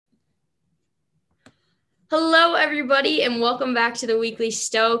Hello, everybody, and welcome back to the Weekly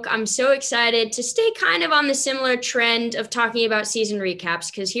Stoke. I'm so excited to stay kind of on the similar trend of talking about season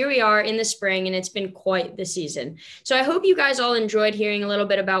recaps because here we are in the spring and it's been quite the season. So I hope you guys all enjoyed hearing a little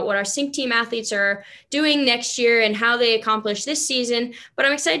bit about what our sync team athletes are doing next year and how they accomplished this season. But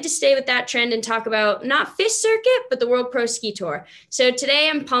I'm excited to stay with that trend and talk about not Fifth Circuit, but the World Pro Ski Tour. So today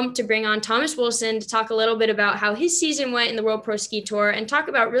I'm pumped to bring on Thomas Woolson to talk a little bit about how his season went in the World Pro Ski Tour and talk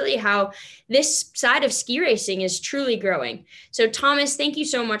about really how this side of ski racing is truly growing. So Thomas, thank you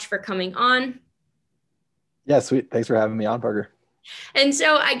so much for coming on. Yeah, sweet. Thanks for having me on, Parker. And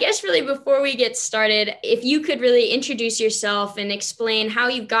so I guess really before we get started, if you could really introduce yourself and explain how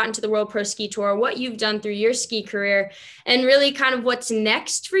you've gotten to the World Pro Ski Tour, what you've done through your ski career, and really kind of what's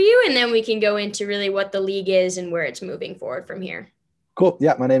next for you. And then we can go into really what the league is and where it's moving forward from here. Cool.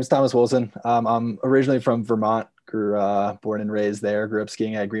 Yeah, my name is Thomas Woolson. I'm originally from Vermont, born and raised there, grew up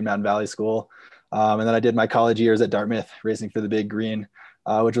skiing at Green Mountain Valley School. And then I did my college years at Dartmouth, racing for the Big Green,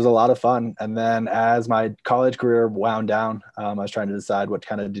 which was a lot of fun. And then as my college career wound down, I was trying to decide what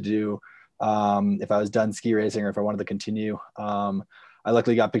kind of to do, if I was done ski racing or if I wanted to continue. I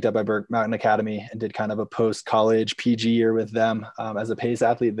luckily got picked up by Burke Mountain Academy and did kind of a post-college PG year with them as a pace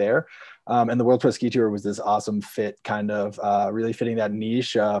athlete there. And the World Pro Ski Tour was this awesome fit, kind of really fitting that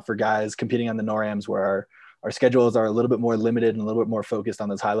niche for guys competing on the NORAMs where our schedules are a little bit more limited and a little bit more focused on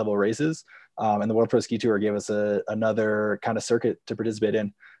those high level races. And the World Pro Ski Tour gave us another kind of circuit to participate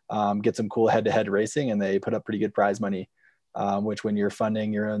in, get some cool head-to-head racing, and they put up pretty good prize money, which when you're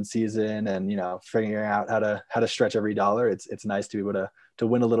funding your own season and, figuring out how to stretch every dollar, it's nice to be able to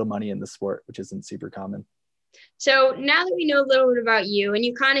win a little money in the sport, which isn't super common. So now that we know a little bit about you and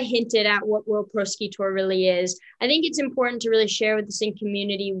you kind of hinted at what World Pro Ski Tour really is, I think it's important to really share with the sync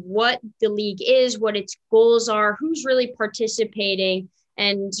community what the league is, what its goals are, who's really participating,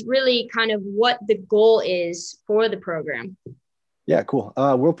 and really kind of what the goal is for the program. Yeah, cool.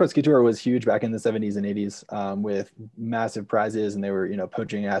 World Pro Ski Tour was huge back in the 70s and 80s, with massive prizes, and they were,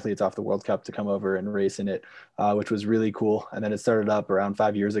 poaching athletes off the World Cup to come over and race in it, which was really cool. And then it started up around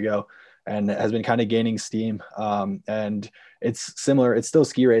 5 years ago and has been kind of gaining steam. And it's similar. It's still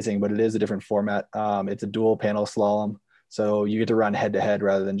ski racing, but it is a different format. It's a dual panel slalom. So you get to run head to head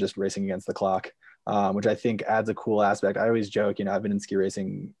rather than just racing against the clock, which I think adds a cool aspect. I always joke, I've been in ski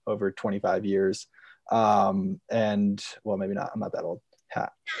racing over 25 years. And well, maybe not, I'm not that old.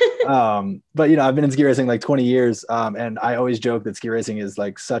 But I've been in ski racing like 20 years. And I always joke that ski racing is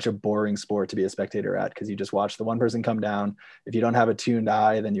like such a boring sport to be a spectator at, because you just watch the one person come down. If you don't have a tuned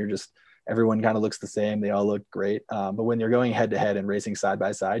eye, then everyone kind of looks the same. They all look great. But when you're going head to head and racing side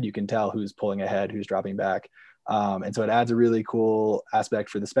by side, you can tell who's pulling ahead, who's dropping back. And so it adds a really cool aspect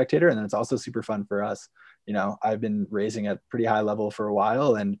for the spectator. And then it's also super fun for us. I've been racing at pretty high level for a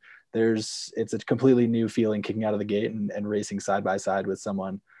while, and it's a completely new feeling kicking out of the gate and racing side by side with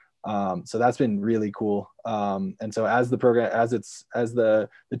someone. So that's been really cool. And so as the program, as the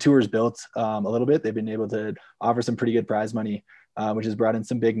tour's built a little bit, they've been able to offer some pretty good prize money, which has brought in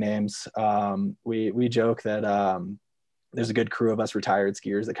some big names. We joke that there's a good crew of us retired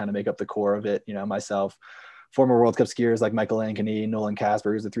skiers that kind of make up the core of it. Myself, former World Cup skiers like Michael Ankeny, Nolan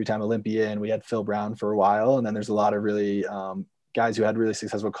Casper, who's a 3-time Olympian. We had Phil Brown for a while. And then there's a lot of really guys who had really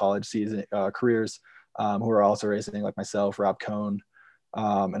successful college season careers, who are also racing, like myself, Rob Cohn,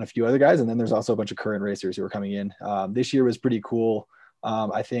 and a few other guys. And then there's also a bunch of current racers who are coming in. This year was pretty cool.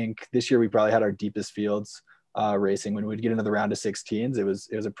 I think this year we probably had our deepest fields racing. When we'd get into the round of 16s, it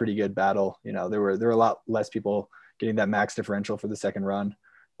was a pretty good battle. There were a lot less people getting that max differential for the second run.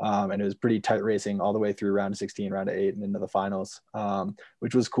 And it was pretty tight racing all the way through round of 16, round of 8, and into the finals,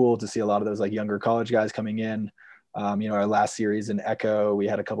 which was cool to see a lot of those like younger college guys coming in. Our last series in Echo, we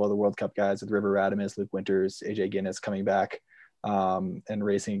had a couple of the World Cup guys with River Radamus, Luke Winters, AJ Guinness coming back and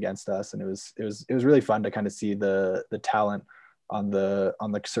racing against us. And it was really fun to kind of see the talent on the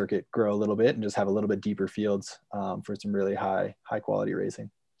circuit grow a little bit and just have a little bit deeper fields for some really high quality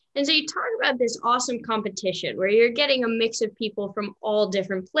racing. And so you talk about this awesome competition where you're getting a mix of people from all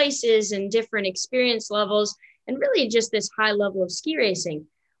different places and different experience levels, and really just this high level of ski racing.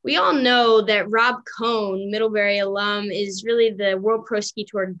 We all know that Rob Cohn, Middlebury alum, is really the World Pro Ski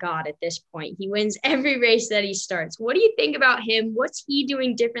Tour god at this point. He wins every race that he starts. What do you think about him? What's he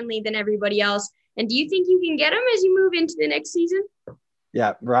doing differently than everybody else? And do you think you can get him as you move into the next season?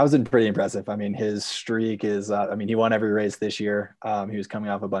 Yeah, Rob's been pretty impressive. I mean, his streak is, he won every race this year. He was coming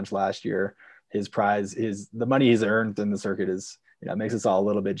off a bunch last year. His prize, the money he's earned in the circuit is, makes us all a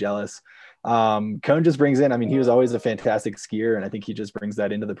little bit jealous. Cohn just brings in, he was always a fantastic skier, and I think he just brings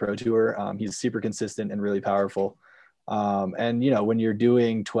that into the pro tour. He's super consistent and really powerful. And, when you're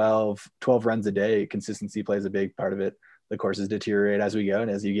doing 12 runs a day, consistency plays a big part of it. The courses deteriorate as we go. And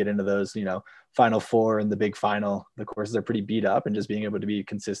as you get into those, final four and the big final, the courses are pretty beat up, and just being able to be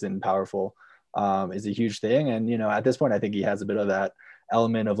consistent and powerful is a huge thing. And, at this point, I think he has a bit of that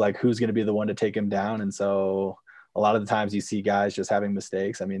element of like, who's going to be the one to take him down. And so a lot of the times you see guys just having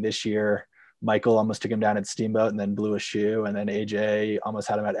mistakes. I mean, this year, Michael almost took him down at Steamboat and then blew a shoe. And then AJ almost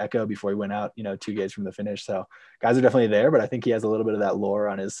had him at Echo before he went out, 2 gates from the finish. So guys are definitely there, but I think he has a little bit of that lore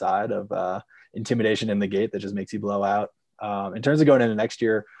on his side of intimidation in the gate that just makes you blow out. In terms of going into next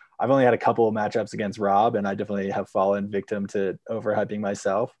year, I've only had a couple of matchups against Rob, and I definitely have fallen victim to overhyping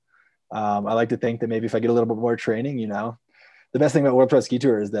myself. I like to think that maybe if I get a little bit more training, the best thing about World Pro Ski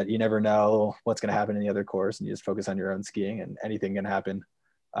Tour is that you never know what's going to happen in the other course, and you just focus on your own skiing, and anything can happen.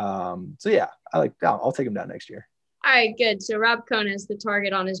 So yeah, I'll take him down next year. All right, good. So Rob Cohn has the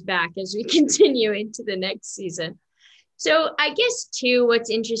target on his back as we continue into the next season. So I guess too, what's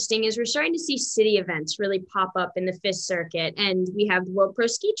interesting is we're starting to see city events really pop up in the fifth circuit, and we have the World Pro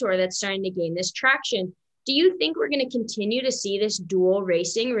Ski Tour that's starting to gain this traction. Do you think we're going to continue to see this dual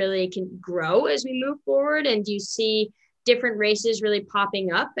racing really can grow as we move forward? And do you see different races really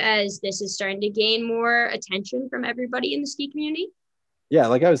popping up as this is starting to gain more attention from everybody in the ski community? Yeah,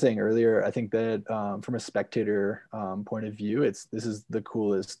 like I was saying earlier, I think that from a spectator point of view, this is the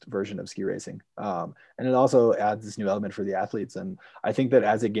coolest version of ski racing. And it also adds this new element for the athletes. And I think that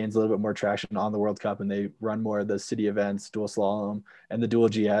as it gains a little bit more traction on the World Cup and they run more of the city events, dual slalom and the dual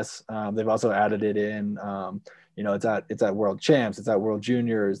GS, they've also added it in. It's at World Champs, it's at World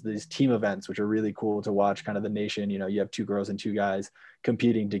Juniors, these team events, which are really cool to watch kind of the nation. You have 2 girls and 2 guys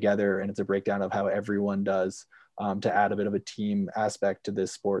competing together, and it's a breakdown of how everyone does. To add a bit of a team aspect to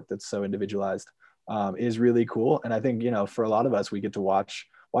this sport that's so individualized is really cool. And I think, for a lot of us, we get to watch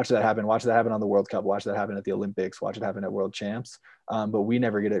that happen on the World Cup, watch that happen at the Olympics, watch it happen at World Champs. But we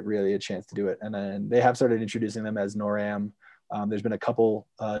never get really a chance to do it. And then they have started introducing them as NORAM. There's been a couple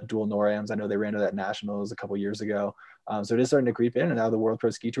dual NORAMs. I know they ran to that Nationals a couple years ago. So it is starting to creep in. And now the World Pro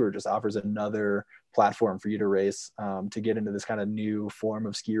Ski Tour just offers another platform for you to race, to get into this kind of new form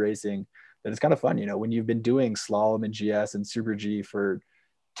of ski racing. That it's kind of fun, when you've been doing slalom and GS and Super G for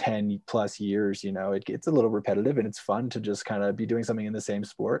 10 plus years, it gets a little repetitive, and it's fun to just kind of be doing something in the same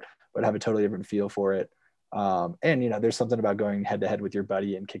sport, but have a totally different feel for it. And, there's something about going head to head with your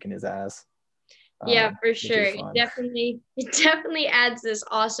buddy and kicking his ass. Yeah, for sure. It definitely adds this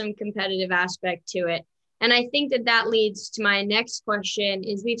awesome competitive aspect to it. And I think that leads to my next question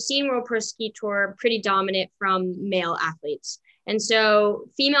is we've seen World Pro Ski Tour pretty dominant from male athletes. And so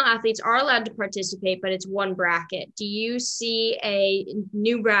female athletes are allowed to participate, but it's one bracket. Do you see a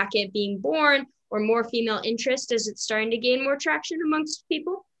new bracket being born or more female interest as it's starting to gain more traction amongst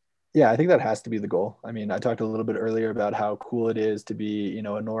people? Yeah, I think that has to be the goal. I mean, I talked a little bit earlier about how cool it is to be, a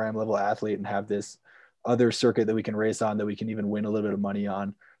NORAM level athlete and have this other circuit that we can race on, that we can even win a little bit of money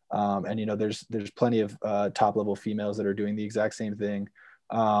on. And, there's plenty of top level females that are doing the exact same thing.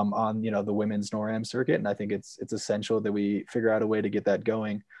 On the women's NORAM circuit, and I think it's essential that we figure out a way to get that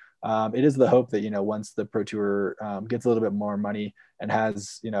going. It is the hope that once the Pro Tour gets a little bit more money and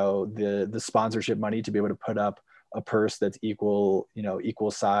has the sponsorship money to be able to put up a purse that's equal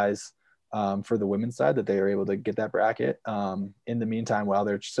size for the women's side, that they are able to get that bracket. In the meantime, while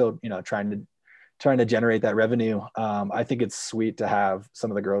they're still trying to generate that revenue, I think it's sweet to have some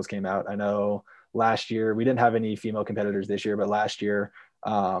of the girls came out. I know last year we didn't have any female competitors this year, but last year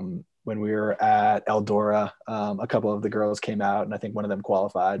when we were at Eldora, a couple of the girls came out, and I think one of them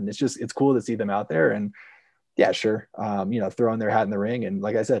qualified, and it's cool to see them out there. And yeah, sure, throwing their hat in the ring. And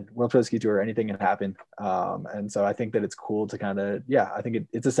like I said, World Pro Ski Tour, anything can happen. And so I think that it's cool to kind of, I think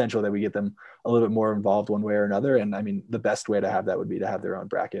it's essential that we get them a little bit more involved one way or another. And I mean, the best way to have that would be to have their own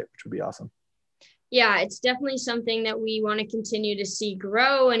bracket, which would be awesome. Yeah, it's definitely something that we want to continue to see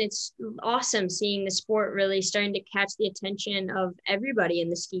grow. And it's awesome seeing the sport really starting to catch the attention of everybody in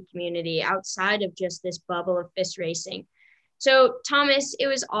the ski community outside of just this bubble of FIS racing. So Thomas, it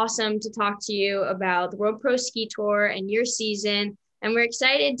was awesome to talk to you about the World Pro Ski Tour and your season. And we're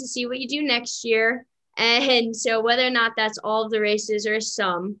excited to see what you do next year. And so whether or not that's all of the races or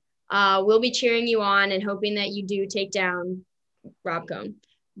some, we'll be cheering you on and hoping that you do take down Rob Cohn.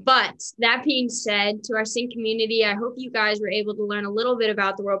 But that being said, to our sync community, I hope you guys were able to learn a little bit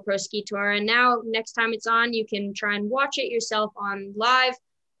about the World Pro Ski Tour. And now next time it's on, you can try and watch it yourself on live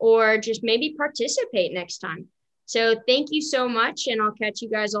or just maybe participate next time. So thank you so much. And I'll catch you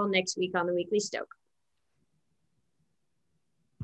guys all next week on the Weekly Stoke.